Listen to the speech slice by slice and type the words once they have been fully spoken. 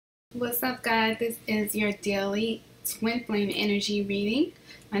What's up, guys? This is your daily twin flame energy reading.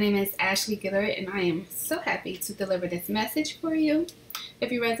 My name is Ashley Guillard, and I am so happy to deliver this message for you.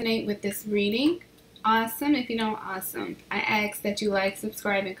 If you resonate with this reading, awesome. If you don't, awesome. I ask that you like,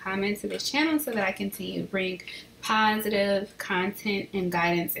 subscribe, and comment to this channel so that I continue to bring positive content and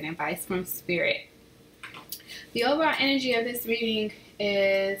guidance and advice from Spirit. The overall energy of this reading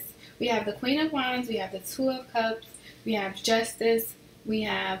is we have the Queen of Wands, we have the Two of Cups, we have Justice, we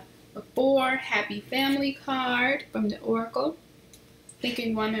have a 4 Happy Family card from the Oracle,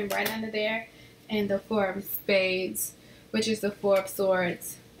 Thinking Woman right under there, and the 4 of Spades, which is the 4 of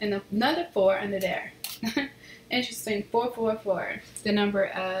Swords, and another 4 under there. Interesting. 444, the number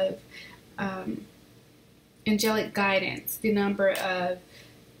of angelic guidance, the number of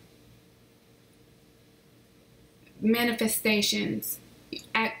manifestations,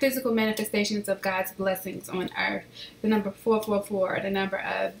 physical manifestations of God's blessings on earth. The number 444, the number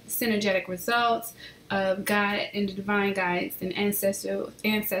of synergetic results of God and the divine guides and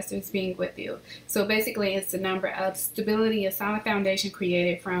ancestors being with you. So basically it's the number of stability, a solid foundation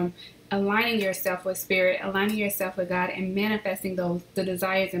created from aligning yourself with Spirit, aligning yourself with God, and manifesting the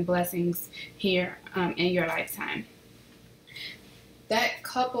desires and blessings here in your lifetime. That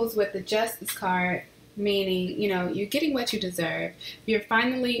couples with the Justice card, meaning, you know, you're getting what you deserve. You're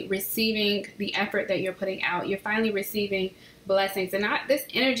finally receiving the effort that you're putting out. You're finally receiving blessings. And this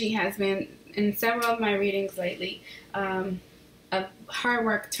energy has been in several of my readings lately, of hard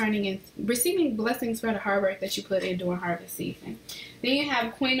work turning in, receiving blessings for the hard work that you put in during harvest season. Then you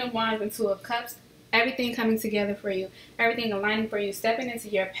have Queen of Wands and Two of Cups. Everything coming together for you, everything aligning for you, stepping into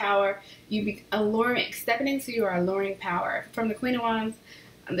your power, stepping into your alluring power. From the Queen of Wands,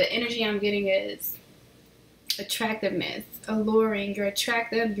 the energy I'm getting is attractiveness, alluring. You're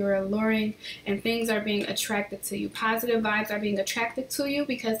attractive, you're alluring, and things are being attracted to you. Positive vibes are being attracted to you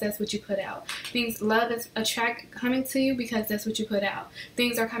because that's what you put out. Love is coming to you because that's what you put out.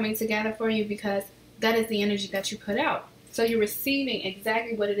 Things are coming together for you because that is the energy that you put out. So you're receiving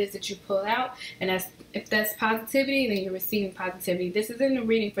exactly what it is that you pull out, and if that's positivity, then you're receiving positivity. This isn't a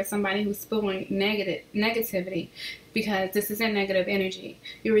reading for somebody who's spewing negativity, because this isn't negative energy.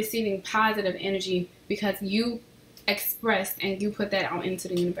 You're receiving positive energy because you expressed and you put that out into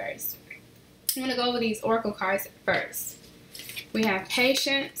the universe. I'm going to go over these Oracle cards first. We have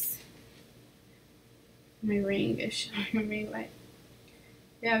Patience. My ring light.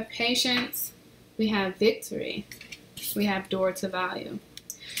 We have Patience. We have Victory. We have Door to Value.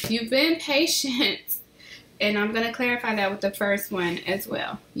 You've been patient, and I'm going to clarify that with the first one as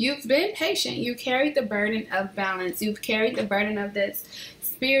well. You've been patient. You carried the burden of balance. You've carried the burden of this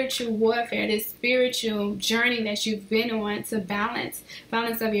spiritual warfare, this spiritual journey that you've been on to balance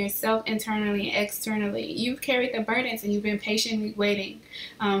of yourself internally and externally. You've carried the burdens, and you've been patiently waiting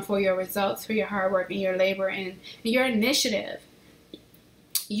for your results, for your hard work and your labor and your initiative.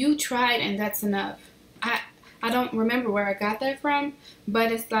 You tried, and that's enough. I don't remember where I got that from,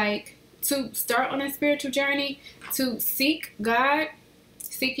 but it's like, to start on a spiritual journey, to seek God,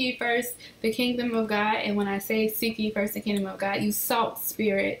 seek ye first the kingdom of God. And when I say seek ye first the kingdom of God, you sought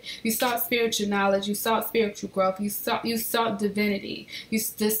spirit, you sought spiritual knowledge, you sought spiritual growth, you sought divinity, you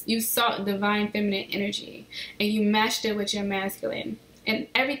sought divine feminine energy, and you matched it with your masculine, and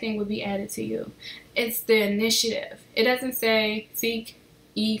everything will be added to you. It's the initiative. It doesn't say seek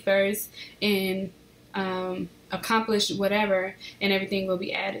ye first and accomplish whatever and everything will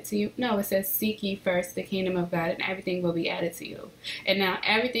be added to you. No, it says seek ye first the kingdom of God and everything will be added to you. And now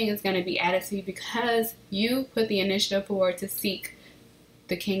everything is going to be added to you because you put the initiative forward to seek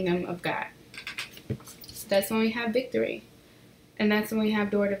the kingdom of God. That's when we have victory, and that's when we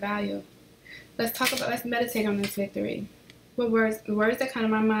have Door to Value. Let's meditate on this victory. What words? The words that come to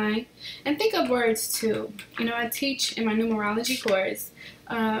my mind, and think of words too. You know, I teach in my numerology course,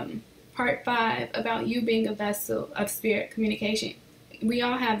 Part 5, about you being a vessel of spirit communication. We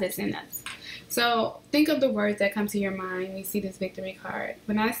all have this in us. So think of the words that come to your mind when you see this victory card.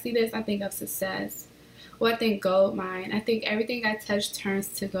 When I see this, I think of success. Well, I think gold mine. I think everything I touch turns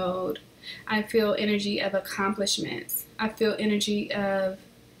to gold. I feel energy of accomplishments. I feel energy of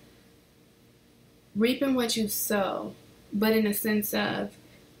reaping what you sow, but in a sense of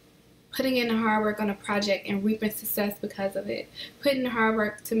putting in the hard work on a project and reaping success because of it. Putting the hard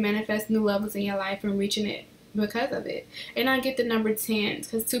work to manifest new levels in your life and reaching it because of it. And I get the number 10,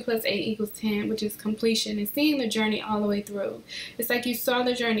 because 2 + 8 = 10, which is completion, and seeing the journey all the way through. It's like you saw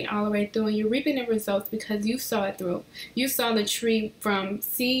the journey all the way through, and you're reaping the results because you saw it through. You saw the tree from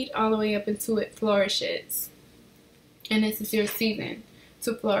seed all the way up until it flourishes. And this is your season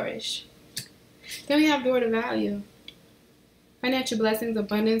to flourish. Then we have Door to Value. Financial blessings,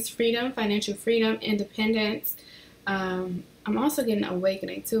 abundance, freedom, financial freedom, independence. I'm also getting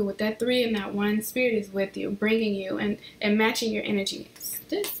awakening too. With that 3 and that 1, Spirit is with you, bringing you and matching your energy.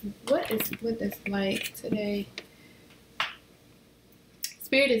 What is with this light today?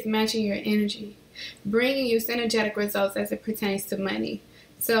 Spirit is matching your energy, bringing you synergetic results as it pertains to money.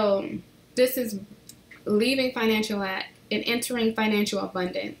 So this is leaving financial lack and entering financial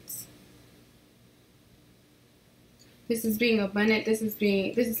abundance. This is being abundant. This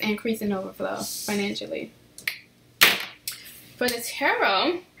is increase and overflow financially. For the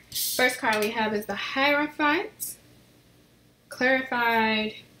tarot, first card we have is the Hierophant.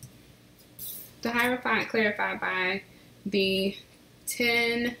 Clarified. The Hierophant clarified by the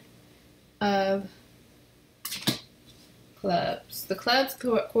 10 of clubs. The clubs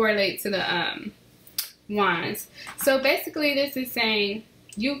correlate to the wands. So basically this is saying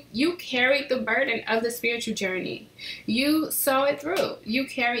you carried the burden of the spiritual journey. You saw it through.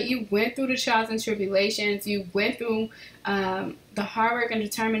 You went through the trials and tribulations. You went through the hard work and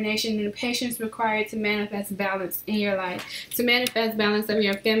determination and the patience required to manifest balance in your life, to manifest balance of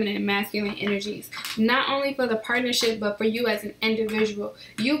your feminine and masculine energies, not only for the partnership but for you as an individual.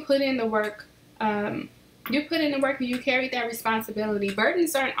 You put in the work. You put in the work and you carried that responsibility.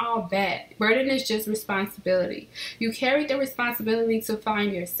 Burdens aren't all bad. Burden is just responsibility. You carried the responsibility to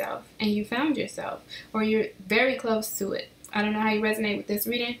find yourself, and you found yourself, or you're very close to it. I don't know how you resonate with this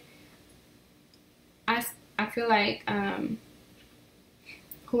reading. I feel like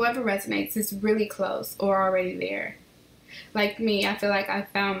whoever resonates is really close or already there. Like me, I feel like I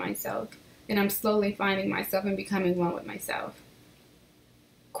found myself, and I'm slowly finding myself and becoming one with myself.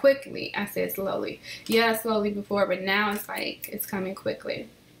 Quickly. I said slowly. Yeah, slowly before, but now it's like it's coming quickly.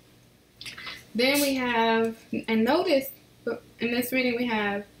 Then we have, and notice in this reading we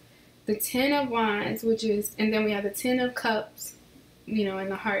have the 10 of Wands, which is, and then we have the 10 of Cups, you know, in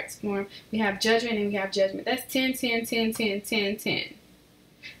the hearts form. We have Judgment and we have Judgment. That's 10, 10, 10, 10, 10, 10.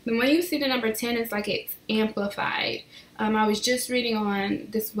 Then when you see the number 10, it's like it's amplified. I was just reading on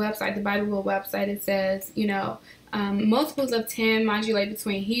this website, the Bible website. It says, you know, multiples of 10 modulate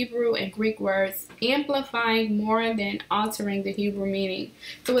between Hebrew and Greek words, amplifying more than altering the Hebrew meaning.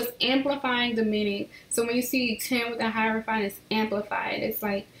 So it's amplifying the meaning. So when you see 10 with a Hierophant, it's amplified. It's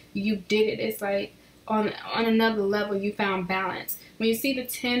like you did it. It's like on another level you found balance. When you see the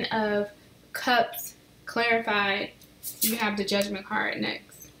 10 of Cups clarified, you have the Judgment card next.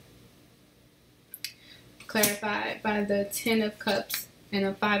 Clarified by the 10 of Cups and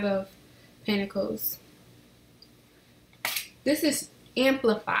the 5 of Pentacles. This is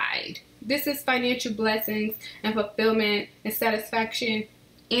amplified. This is financial blessings and fulfillment and satisfaction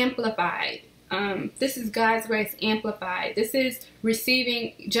amplified. This is God's grace amplified. This is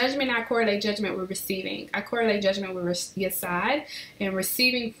receiving Judgment. I correlate Judgment with receiving. I correlate Judgment with your side and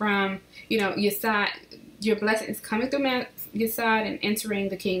receiving from, you know, your side. Your blessing is coming through your side and entering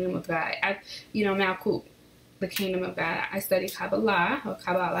the kingdom of God. You know, Malkut, the kingdom of God. I study Kabbalah, or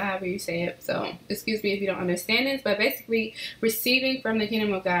Kabbalah, however you say it. So excuse me if you don't understand this, but basically receiving from the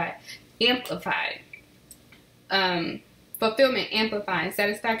kingdom of God, amplified. Fulfillment, amplified.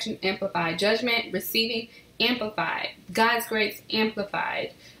 Satisfaction, amplified. Judgment, receiving, amplified. God's grace,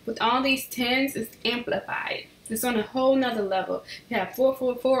 amplified. With all these 10s, it's amplified. It's on a whole nother level. You have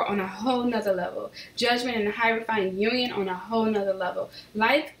 444 on a whole nother level. Judgment and the Hierophant union on a whole nother level.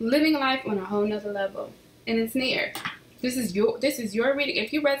 Life, living life on a whole nother level. And it's near. This is your reading.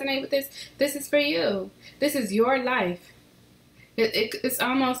 If you resonate with this, this is for you. This is your life. It's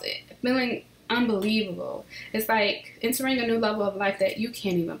almost feeling unbelievable. It's like entering a new level of life that you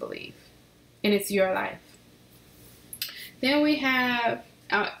can't even believe. And it's your life. Then we have,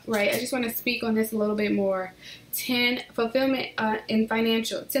 right, I just want to speak on this a little bit more. 10, fulfillment in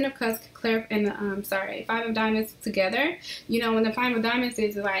financial. 10 of Cups and the 5 of Diamonds together. You know, when the 5 of Diamonds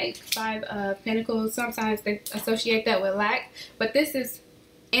is like 5 of Pentacles, sometimes they associate that with lack. But this is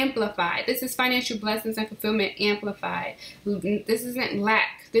amplified. This is financial blessings and fulfillment amplified. This isn't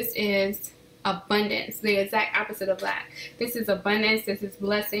lack. This is abundance, the exact opposite of lack. This is abundance, this is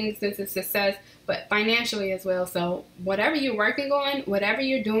blessings, this is success, but financially as well. So whatever you're working on, whatever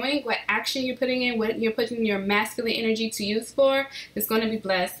you're doing, what action you're putting in, what you're putting your masculine energy to use for, is going to be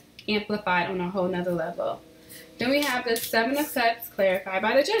blessed, amplified on a whole nother level. Then we have the 7 of Cups clarified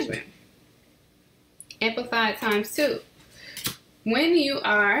by the Judgment. Amplified times 2. When you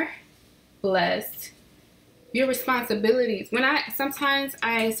are blessed, your responsibilities. Sometimes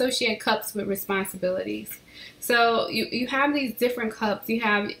I associate cups with responsibilities. So you have these different cups. You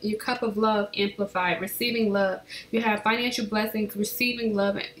have your cup of love amplified, receiving love. You have financial blessings, receiving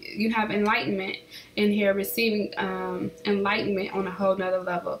love. You have enlightenment in here, receiving enlightenment on a whole nother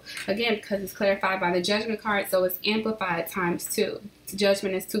level. Again, because it's clarified by the judgment card, so it's amplified times 2.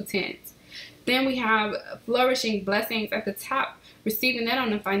 Judgment is 2 tenths. Then we have flourishing blessings at the top, receiving that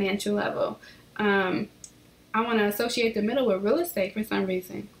on a financial level. I want to associate the middle with real estate for some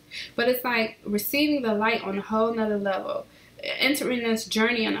reason. But it's like receiving the light on a whole nother level. Entering this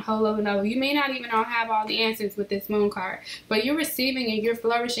journey on a whole other level. You may not even have all the answers with this moon card, but you're receiving and you're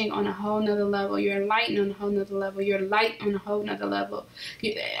flourishing on a whole nother level. You're enlightened on a whole nother level. You're light on a whole nother level.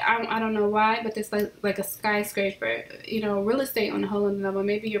 I don't know why, but it's like a skyscraper. You know, real estate on a whole other level.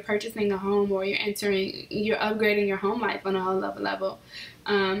 Maybe you're purchasing a home, or you're upgrading your home life on a whole other level.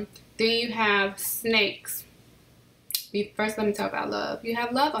 Then you have snakes. First, let me talk about love. You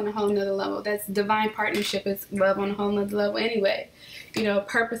have love on a whole nother level. That's divine partnership. Is love on a whole nother level anyway. You know,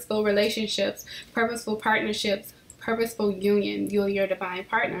 purposeful relationships, purposeful partnerships, purposeful union. You're your divine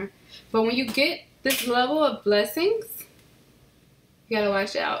partner. But when you get this level of blessings, you gotta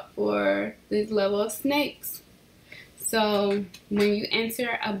watch out for this level of snakes. So when you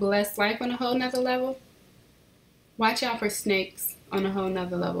enter a blessed life on a whole nother level, watch out for snakes on a whole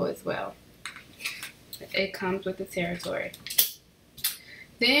nother level as well. It comes with the territory.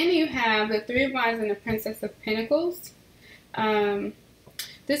 Then you have the Three of Wands and the Princess of Pentacles.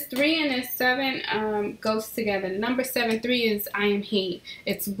 This 3 and this 7 goes together. The number 7-3 is I am he.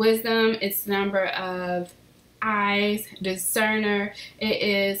 It's wisdom. It's the number of eyes, discerner. It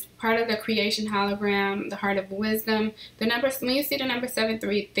is part of the creation hologram, the heart of wisdom. When you see the number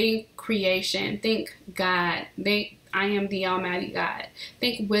 7-3, think creation, think God, think I am the Almighty God.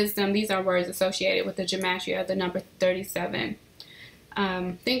 Think wisdom. These are words associated with the gematria of the number 37.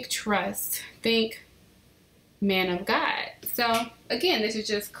 Think trust. Think man of God. So again, this is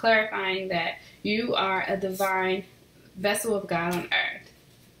just clarifying that you are a divine vessel of God on earth.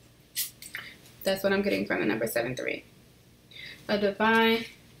 That's what I'm getting from the number 7-3. A divine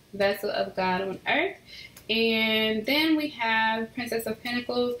vessel of God on earth. And then we have Princess of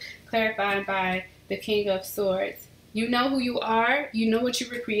Pentacles, clarified by the King of Swords. You know who you are. You know what you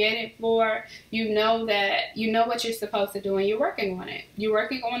were created for. You know what you're supposed to do, and you're working on it. You're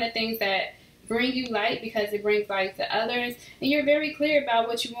working on the things that bring you light because it brings light to others. And you're very clear about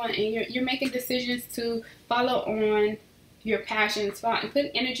what you want, and you're making decisions to follow on your passions, and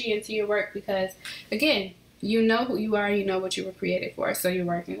put energy into your work because, again, you know who you are. You know what you were created for, so you're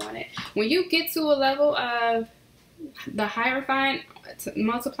working on it. When you get to a level of the Hierophant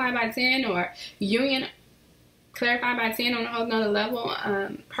multiplied by 10 or union clarified by 10 on a whole nother level,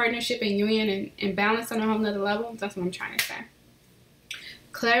 partnership and union and balance on a whole nother level, that's what I'm trying to say.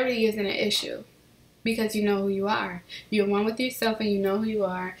 Clarity isn't an issue because you know who you are. You're one with yourself and you know who you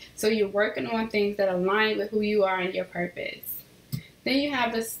are. So you're working on things that align with who you are and your purpose. Then you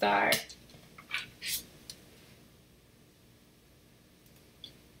have the Star.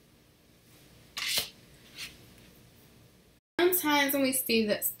 Sometimes when we see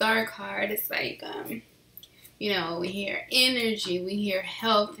the Star card, it's like, you know, we hear energy, we hear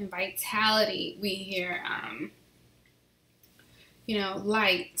health and vitality, we hear, you know,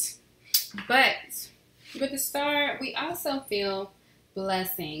 light. But with the Star, we also feel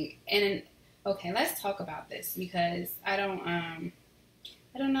blessing. And okay, let's talk about this because I don't know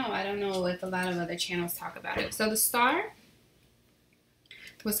if a lot of other channels talk about it. So the Star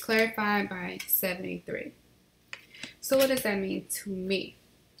was clarified by 73. So what does that mean to me?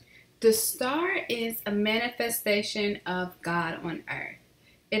 The Star is a manifestation of God on earth.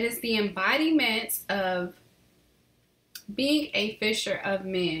 It is the embodiment of being a fisher of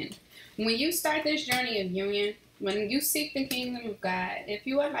men. When you start this journey of union, when you seek the kingdom of God, if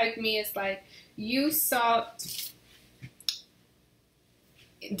you are like me, it's like you sought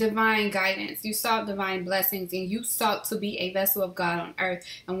divine guidance, you sought divine blessings, and you sought to be a vessel of God on earth.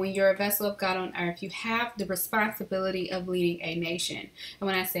 And when you're a vessel of God on earth, you have the responsibility of leading a nation. And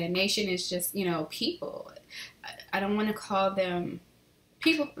when I say a nation, it's just, you know, people. I don't want to call them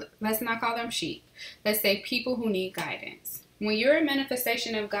people. Let's not call them sheep. Let's say people who need guidance. When you're a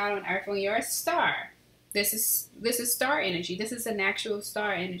manifestation of God on earth, when you're a star, this is star energy. This is an actual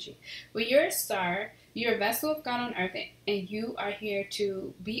star energy. When you're a star, you're a vessel of God on earth, and you are here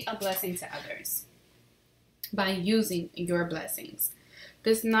to be a blessing to others by using your blessings.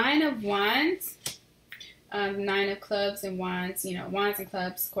 This 9 of Wands, 9 of Clubs and Wands, you know, Wands and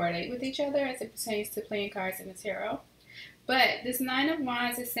Clubs correlate with each other as it pertains to playing cards in the tarot. But this 9 of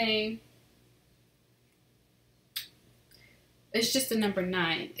Wands is saying It's just the number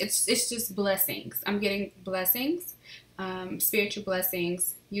 9. It's just blessings. I'm getting blessings, spiritual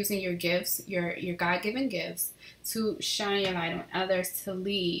blessings, using your gifts, your God-given gifts, to shine your light on others, to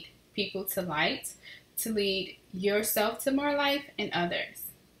lead people to light, to lead yourself to more life and others.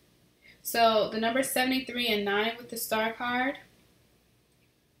 So the number 73 and 9 with the Star card,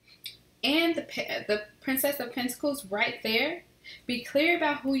 and the Princess of Pentacles right there. Be clear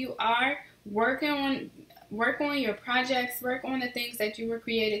about who you are. Work on your projects. Work on the things that you were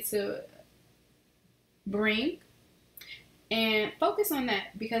created to bring. And focus on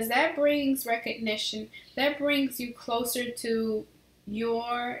that, because that brings recognition. That brings you closer to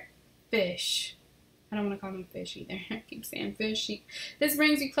your fish. I don't want to call them fish either. I keep saying fish. This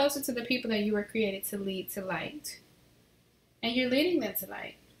brings you closer to the people that you were created to lead to light. And you're leading them to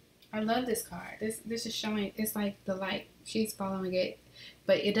light. I love this card. This is showing, it's like the light. She's following it,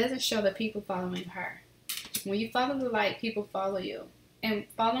 but it doesn't show the people following her. When you follow the light, people follow you. And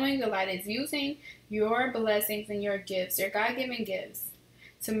following the light is using your blessings and your gifts, your God-given gifts,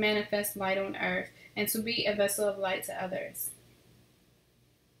 to manifest light on earth and to be a vessel of light to others.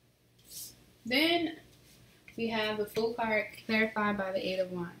 Then we have the Fool card, clarified by the Eight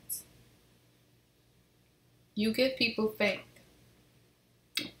of Wands. You give people faith.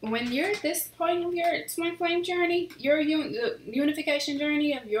 When you're at this point of your twin flame journey, your unification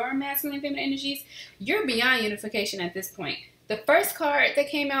journey of your masculine and feminine energies, you're beyond unification at this point. The first card that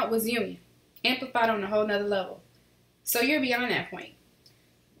came out was union, amplified on a whole nother level. So you're beyond that point.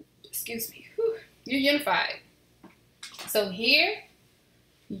 Excuse me. Whew. You're unified. So here,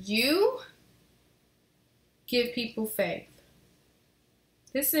 you give people faith.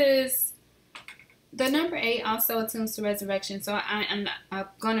 This is the number 8 also attunes to resurrection. So I'm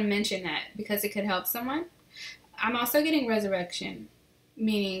going to mention that because it could help someone. I'm also getting resurrection,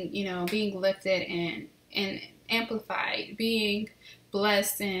 meaning, you know, being lifted and amplified, being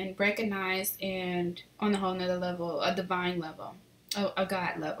blessed and recognized, and on a whole nother level, a divine level, a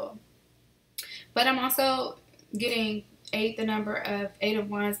God level. But I'm also getting 8, the number of 8 of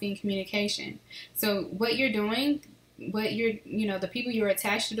Wands, being communication. So what you're doing, the people you're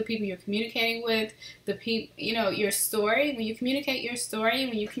attached to, the people you're communicating with, the people, your story, when you communicate your story,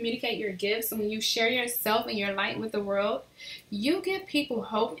 when you communicate your gifts, and when you share yourself and your light with the world, you give people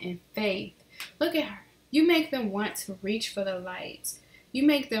hope and faith. Look at her. You make them want to reach for the light. You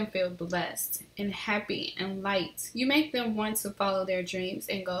make them feel blessed and happy and light. You make them want to follow their dreams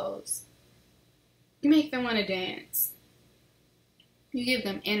and goals. You make them want to dance. You give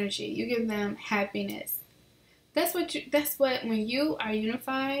them energy. You give them happiness. That's what when you are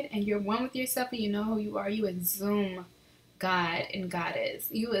unified and you're one with yourself and you know who you are, you exude God and Goddess.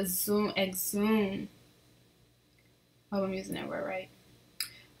 You exude. Oh, I'm using that word right.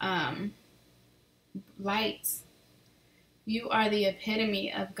 Light. You are the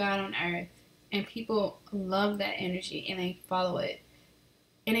epitome of God on earth, and people love that energy and they follow it.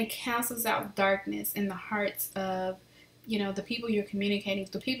 And it cancels out darkness in the hearts of, the people you're communicating,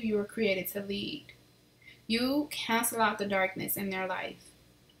 the people you were created to lead. You cancel out the darkness in their life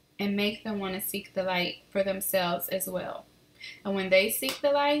and make them want to seek the light for themselves as well. And when they seek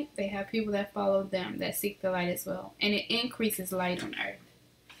the light, they have people that follow them that seek the light as well. And it increases light on earth.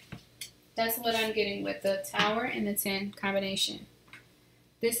 That's what I'm getting with the Tower and the 10 combination.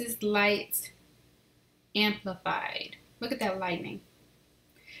 This is light amplified. Look at that lightning.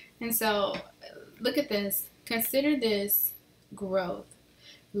 And so, look at this. Consider this growth.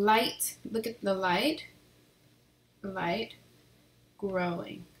 Light, look at the light. Light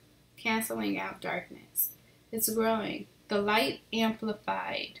growing. Canceling out darkness. It's growing. The light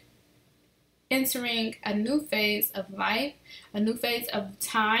amplified. Entering a new phase of life, a new phase of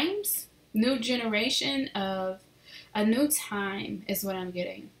times, new generation of a new time is what I'm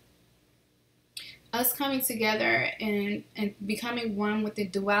getting. Us coming together and becoming one with the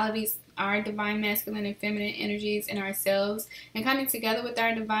dualities, our divine masculine and feminine energies in ourselves, and coming together with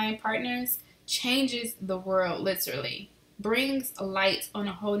our divine partners changes the world, literally. Brings light on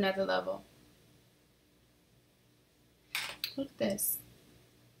a whole nother level. Look at this.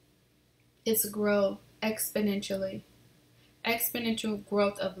 It's growth exponentially. Exponential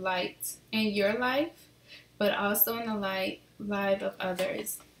growth of light in your life, but also in the life of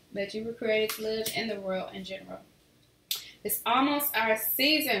others that you were created to live in the world in general. It's almost our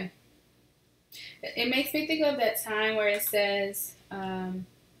season. It makes me think of that time where it says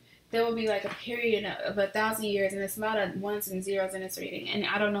there will be like a period of 1,000 years, and it's a lot of ones and zeros in this reading. And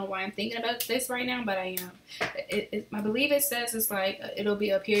I don't know why I'm thinking about this right now, but I am. I believe it says it's like it'll be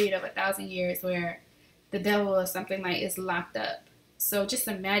a period of 1,000 years where the devil or something like is locked up So just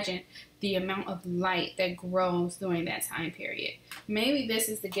imagine the amount of light that grows during that time period. Maybe this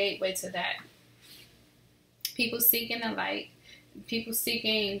is the gateway to that. People seeking the light, people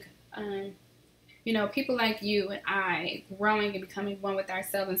seeking, people like you and I growing and becoming one with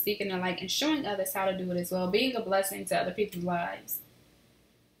ourselves and seeking the light and showing others how to do it as well, being a blessing to other people's lives.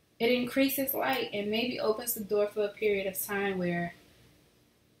 It increases light and maybe opens the door for a period of time where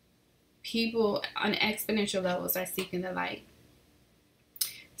people on exponential levels are seeking the light.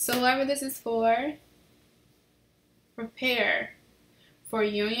 So whoever this is for, prepare for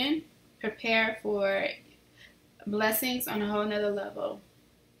union, prepare for blessings on a whole nother level.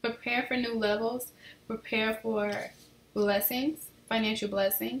 Prepare for new levels, prepare for blessings, financial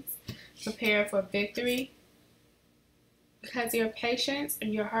blessings, prepare for victory, because your patience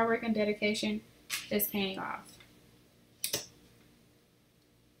and your hard work and dedication is paying off.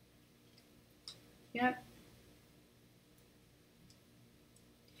 Yep.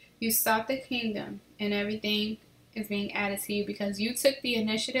 You sought the kingdom and everything is being added to you because you took the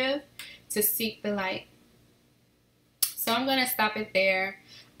initiative to seek the light. So I'm going to stop it there.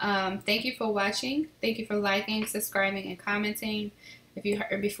 Thank you for watching. Thank you for liking, subscribing, and commenting. If you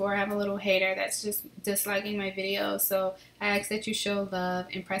heard before, I have a little hater that's just disliking my video. So I ask that you show love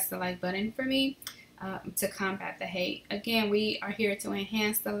and press the like button for me to combat the hate. Again, we are here to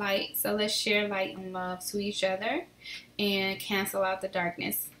enhance the light. So let's share light and love to each other and cancel out the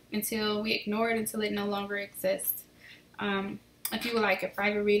darkness until we ignore it, until it no longer exists. If you would like a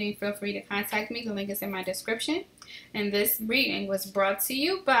private reading, feel free to contact me. The link is in my description. And this reading was brought to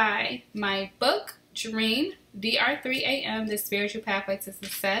you by my book, Dream, DR3AM, The Spiritual Pathway to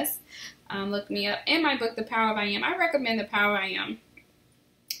Success. Look me up. In my book, The Power of I Am. I recommend The Power of I Am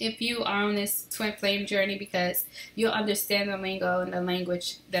if you are on this twin flame journey, because you'll understand the lingo and the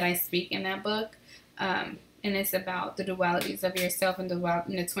language that I speak in that book. And it's about the dualities of yourself and the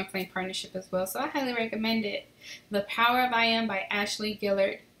twin flame partnership as well. So I highly recommend it. The Power of I Am by Ashley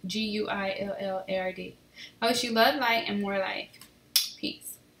Guillard, Guillard. I wish you love, light, and more life.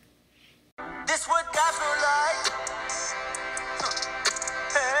 Peace. This what God like.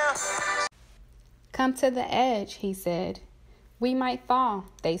 Come to the edge, he said. We might fall,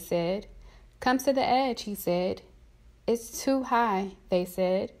 they said. Come to the edge, he said. It's too high, they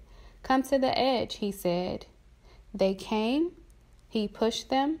said. Come to the edge, he said. They came, he pushed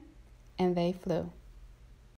them, and they flew.